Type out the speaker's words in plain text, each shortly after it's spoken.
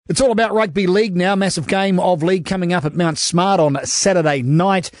It's all about rugby league now. Massive game of league coming up at Mount Smart on Saturday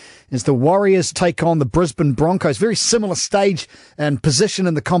night as the Warriors take on the Brisbane Broncos. Very similar stage and position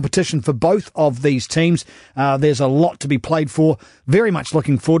in the competition for both of these teams. There's a lot to be played for. Very much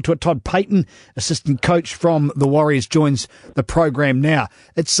looking forward to it. Todd Payten, assistant coach from the Warriors, joins the program now.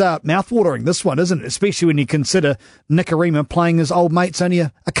 It's mouthwatering, this one, isn't it? Especially when you consider Nikorima playing his old mates only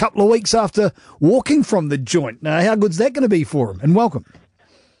a couple of weeks after walking from the joint. Now, how good's that going to be for him? And welcome.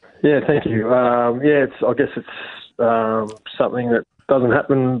 Yeah, thank you. I guess it's something that doesn't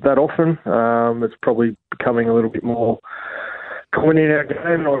happen that often. It's probably becoming a little bit more common in our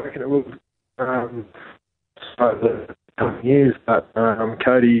game. I reckon it will over the coming years. But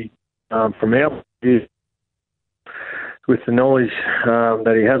Cody, from our view, with the knowledge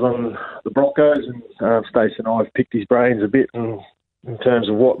that he has on the Broncos, and Stacey and I have picked his brains a bit in terms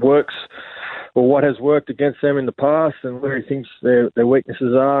of what works or what has worked against them in the past and where he thinks their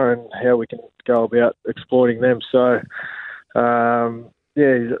weaknesses are and how we can go about exploiting them. So,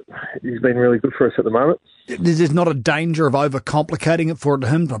 he's been really good for us at the moment. There's not a danger of overcomplicating it for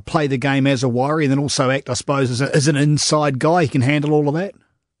him to play the game as a Warrior and then also act, I suppose, as an inside guy. He can handle all of that?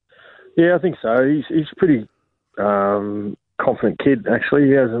 Yeah, I think so. He's a pretty confident kid, actually.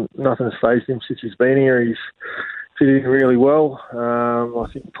 He hasn't nothing phased him since he's been here. He's fitted in really well. I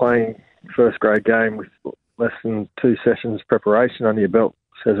think playing first grade game with less than 2 sessions preparation under your belt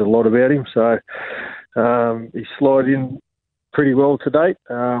says a lot about him. So he's slid in pretty well to date.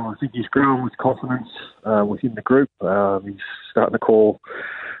 I think he's grown with confidence within the group. He's starting to call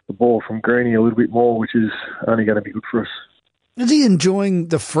the ball from Greeny a little bit more, which is only going to be good for us. Is he enjoying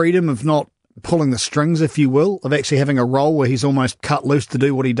the freedom of not pulling the strings, if you will, of actually having a role where he's almost cut loose to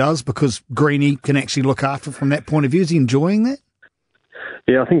do what he does because Greeny can actually look after from that point of view? Is he enjoying that?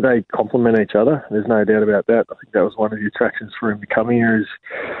 Yeah, I think they complement each other. There's no doubt about that. I think that was one of the attractions for him to come here is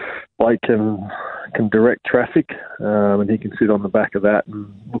Blake can direct traffic and he can sit on the back of that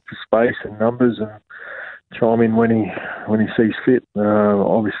and look for space and numbers and chime in when he sees fit.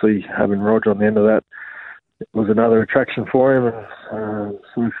 Obviously, having Rog on the end of that was another attraction for him, and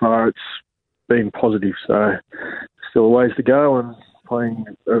so far it's been positive. So still a ways to go and playing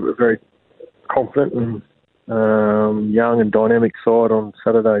a very confident and young and dynamic side on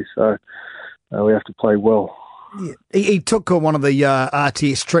Saturday, so we have to play well. Yeah. He took one of the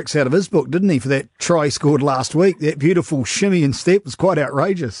RTS tricks out of his book, didn't he, for that try he scored last week? That beautiful shimmy and step was quite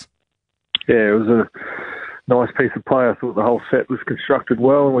outrageous. Yeah, it was a nice piece of play. I thought the whole set was constructed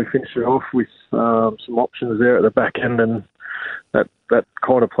well, and we finished it off with some options there at the back end, and that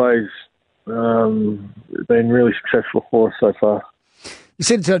kind of play's been really successful for us so far. You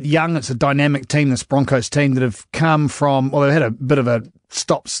said it's young, it's a dynamic team, this Broncos team, that have come from, well, they've had a bit of a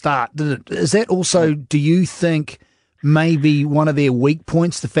stop-start. Is that also, do you think, maybe one of their weak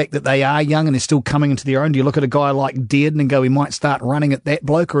points, the fact that they are young and they're still coming into their own? Do you look at a guy like Dearden and go, he might start running at that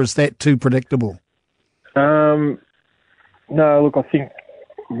bloke, or is that too predictable? No, look, I think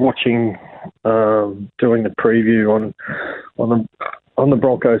watching, doing the preview on the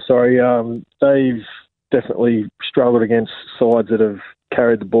Broncos, they've definitely struggled against sides that have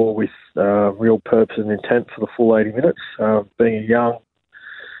carried the ball with real purpose and intent for the full 80 minutes. Being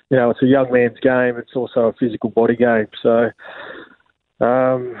it's a young man's game. It's also a physical body game. So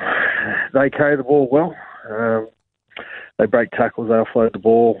they carry the ball well. They break tackles. They offload the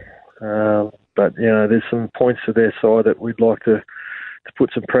ball. But there's some points to their side that we'd like to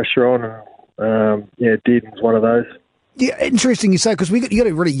put some pressure on. And Dearden's one of those. Yeah, interesting you say, because you got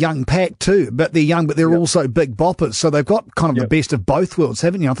a really young pack too, but they're young, but they're also big boppers, so they've got kind of the best of both worlds,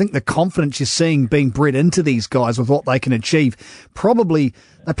 haven't you? I think the confidence you're seeing being bred into these guys with what they can achieve, they're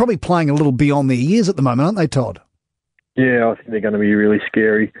probably playing a little beyond their years at the moment, aren't they, Todd? Yeah, I think they're going to be a really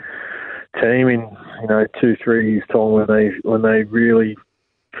scary team in 2-3 years' time when they really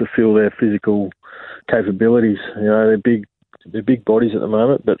fulfil their physical capabilities. They're big bodies at the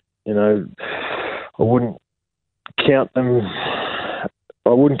moment, but I wouldn't count them. I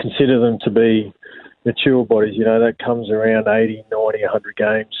wouldn't consider them to be mature bodies. That comes around 80, 90, 100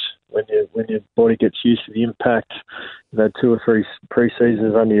 games when your body gets used to the impact. You've had 2 or 3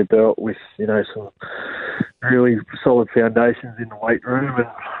 pre-seasons under your belt with some really solid foundations in the weight room, and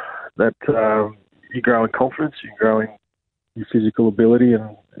that you grow in confidence, you grow in your physical ability,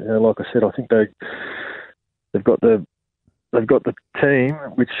 and like I said, I think they've got the team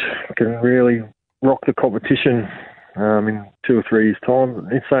which can really rock the competition in 2 or 3 years' time.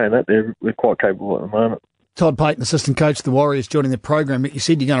 In saying that, they're quite capable at the moment. Todd Payten, assistant coach of the Warriors, joining the program. You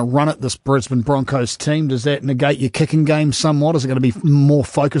said you're going to run at this Brisbane Broncos team. Does that negate your kicking game somewhat? Is it going to be more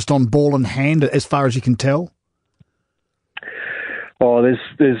focused on ball in hand as far as you can tell? Oh,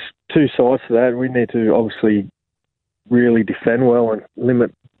 there's two sides to that. We need to obviously really defend well and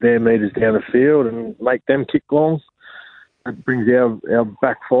limit their metres down the field and make them kick long. It brings our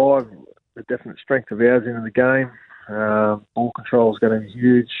back five, the definite strength of ours, into the game. Ball control is going to be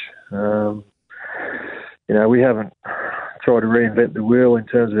huge. We haven't tried to reinvent the wheel in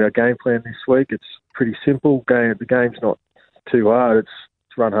terms of our game plan this week. It's pretty simple. The game's not too hard.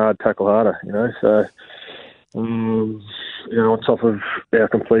 It's run hard, tackle harder. So on top of our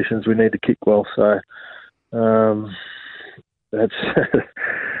completions, we need to kick well. So that's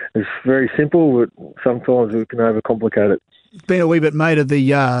it's very simple, but sometimes we can overcomplicate it. Been a wee bit made of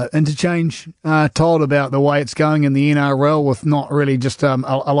the interchange, Todd, about the way it's going in the NRL with not really just a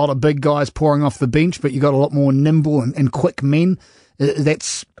lot of big guys pouring off the bench, but you got a lot more nimble and quick men.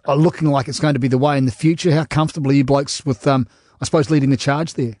 That's looking like it's going to be the way in the future. How comfortable are you blokes with, I suppose, leading the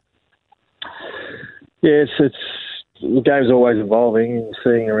charge there? Yeah, it's the game's always evolving, and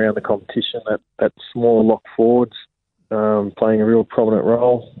seeing around the competition that smaller lock forwards playing a real prominent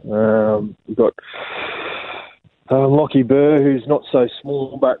role. We've got Lockie Burr, who's not so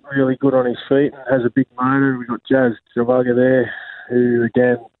small but really good on his feet and has a big motor. We've got Jazz Javaga there, who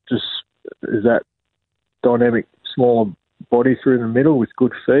again just is that dynamic smaller body through the middle with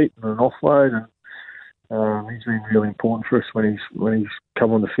good feet and an offload, and he's been really important for us when he's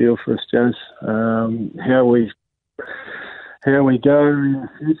come on the field for us, Jazz. How we go in the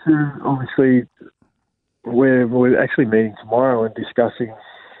future, obviously we're actually meeting tomorrow and discussing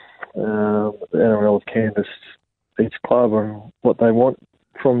the NRL have canvassed each club on what they want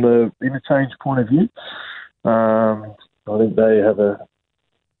from the interchange point of view. I think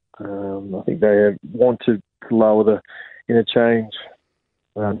they want to lower the interchange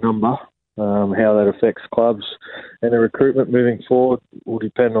number. How that affects clubs and the recruitment moving forward will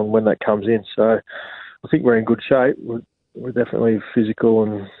depend on when that comes in. So I think we're in good shape. We're definitely physical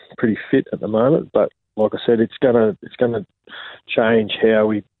and pretty fit at the moment, but like I said, it's gonna change how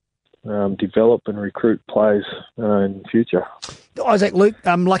we develop and recruit players in the future. Isaac Luke,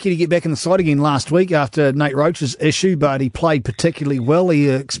 I'm lucky to get back in the side again last week after Nate Roach's issue, but he played particularly well. Are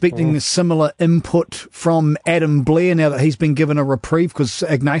you expecting a similar input from Adam Blair now that he's been given a reprieve because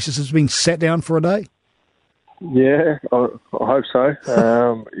Ignatius has been sat down for a day? Yeah, I hope so.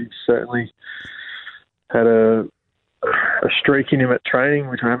 He's certainly had a streak in him at training,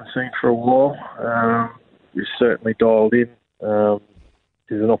 which I haven't seen for a while. He's certainly dialed in.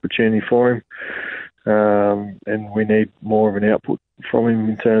 There's an opportunity for him, and we need more of an output from him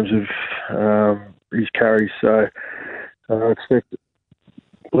in terms of his carries. So I expect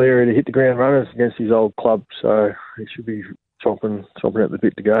Blair to hit the ground runners against his old club, so he should be chomping at the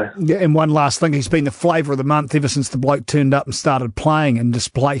bit to go. Yeah, and one last thing, he's been the flavour of the month ever since the bloke turned up and started playing and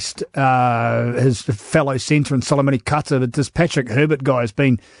displaced his fellow centre and Solomoni Kata. But this Patrick Herbert guy has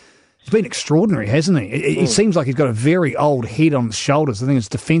been extraordinary, hasn't he? He seems like he's got a very old head on his shoulders. I think his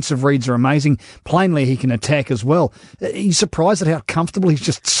defensive reads are amazing. Plainly, he can attack as well. Are you surprised at how comfortable he's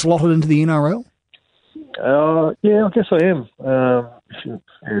just slotted into the NRL? Yeah, I guess I am.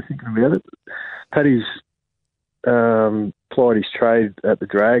 Thinking about it. Paddy's plied his trade at the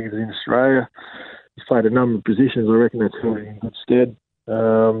Dragons in Australia. He's played a number of positions. I reckon that's held him in good stead.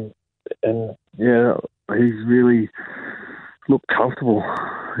 And, yeah, he's really looked comfortable.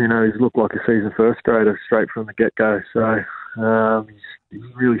 He's looked like a seasoned first grader straight from the get-go. So he's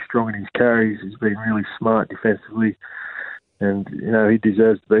really strong in his carries. He's been really smart defensively. And, he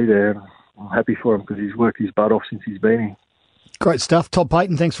deserves to be there. And I'm happy for him because he's worked his butt off since he's been here. Great stuff. Todd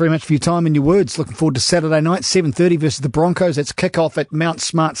Payten, thanks very much for your time and your words. Looking forward to Saturday night, 7:30 versus the Broncos. That's kick-off at Mount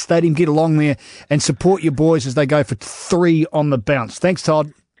Smart Stadium. Get along there and support your boys as they go for 3 on the bounce. Thanks,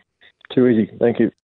 Todd. Too easy. Thank you.